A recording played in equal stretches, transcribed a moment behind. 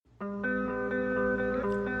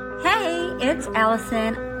it's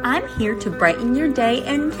Allison. I'm here to brighten your day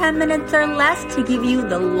in 10 minutes or less to give you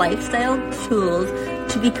the lifestyle tools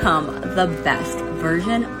to become the best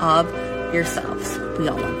version of yourselves. We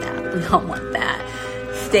all want that. We all want that.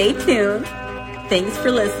 Stay tuned. Thanks for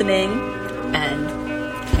listening, and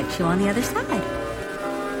catch you on the other side.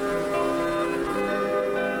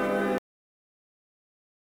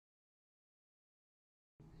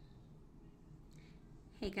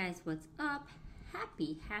 Hey guys, what's up?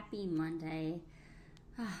 Happy Monday.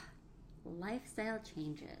 Lifestyle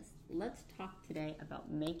changes. Let's talk today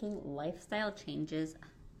about making lifestyle changes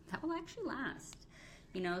that will actually last.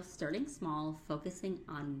 Starting small, focusing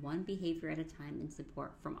on one behavior at a time and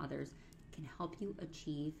support from others can help you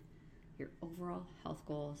achieve your overall health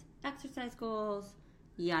goals, exercise goals,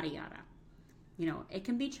 yada yada. It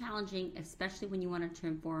can be challenging, especially when you want to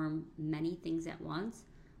transform many things at once.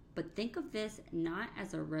 But think of this not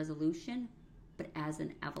as a resolution, but as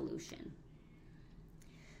an evolution.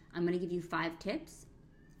 I'm going to give you 5 tips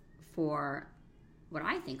for what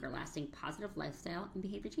I think are lasting positive lifestyle and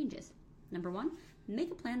behavior changes. Number 1,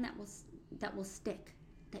 make a plan that will stick,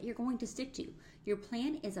 that you're going to stick to. Your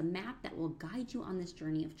plan is a map that will guide you on this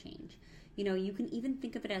journey of change. You can even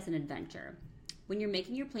think of it as an adventure. When you're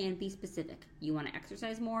making your plan, be specific. You want to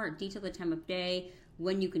exercise more, detail the time of day,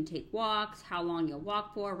 when you can take walks, how long you'll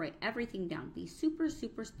walk for, write everything down. Be super,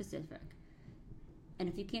 super specific. And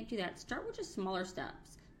if you can't do that, start with just smaller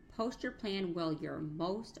steps. Post your plan where you'll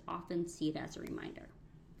most often see it as a reminder.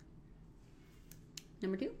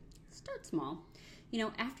 Number 2, start small.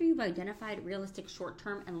 After you've identified realistic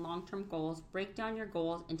short-term and long-term goals, break down your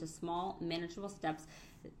goals into small, manageable steps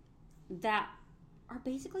that are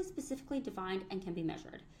basically specifically defined and can be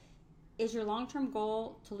measured. Is your long-term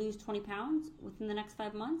goal to lose 20 pounds within the next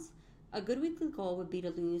 5 months? A good weekly goal would be to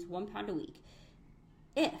lose 1 pound a week.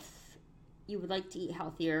 If you would like to eat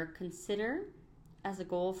healthier, consider as a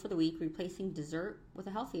goal for the week replacing dessert with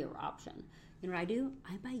a healthier option. You know what I do?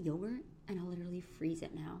 I buy yogurt and I'll literally freeze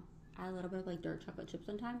it now. Add a little bit of dark chocolate chips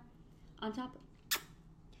on top.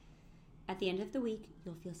 At the end of the week,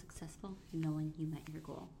 you'll feel successful knowing you met your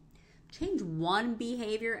goal. Change one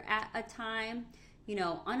behavior at a time.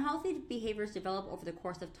 Unhealthy behaviors develop over the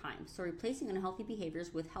course of time. So replacing unhealthy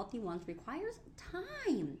behaviors with healthy ones requires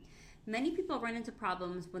time. Many people run into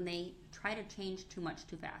problems when they try to change too much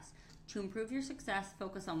too fast. To improve your success,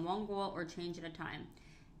 focus on one goal or change at a time.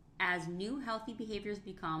 As new healthy behaviors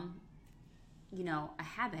become, a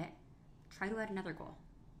habit, try to add another goal.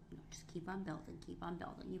 Just keep on building.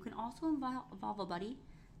 You can also involve a buddy.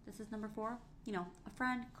 This is number 4. A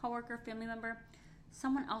friend, coworker, family member,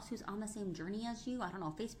 someone else who's on the same journey as you. I don't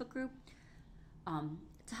know, a Facebook group,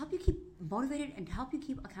 to help you keep motivated and to help you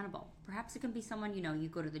keep accountable. Perhaps it can be someone, you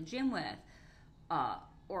go to the gym with,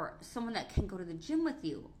 or someone that can go to the gym with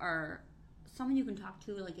you, or someone you can talk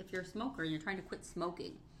to, if you're a smoker and you're trying to quit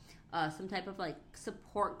smoking, some type of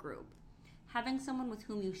support group. Having someone with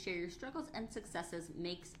whom you share your struggles and successes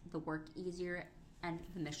makes the work easier and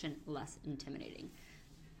the mission less intimidating.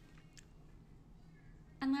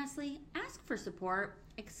 And lastly, ask for support,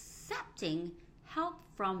 accepting help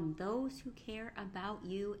from those who care about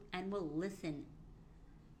you and will listen.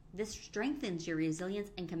 This strengthens your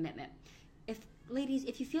resilience and commitment. Ladies,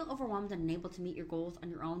 if you feel overwhelmed and unable to meet your goals on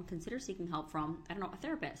your own, consider seeking help from, a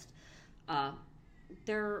therapist.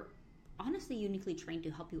 They're honestly uniquely trained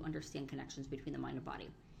to help you understand connections between the mind and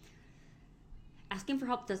body. Asking for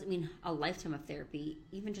help doesn't mean a lifetime of therapy,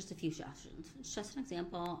 even just a few sessions. It's just an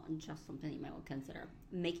example, just something you might want to consider.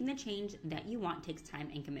 Making the change that you want takes time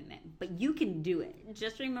and commitment, but you can do it.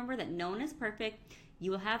 Just remember that no one is perfect.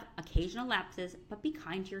 You will have occasional lapses, but be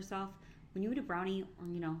kind to yourself. When you eat a brownie or,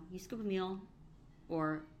 you skip a meal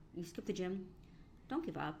or you skip the gym, don't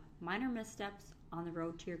give up. Minor missteps on the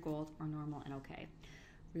road to your goals are normal and okay.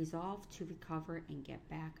 Resolve to recover and get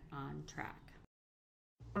back on track.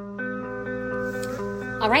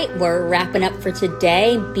 All right, we're wrapping up for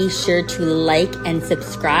today. Be sure to like and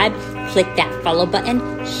subscribe. Click that follow button.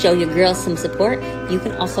 Show your girls some support. You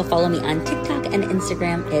can also follow me on TikTok and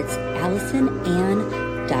Instagram. It's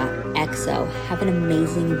AllisonAnn.xo. Have an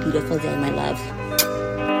amazing, beautiful day, my love.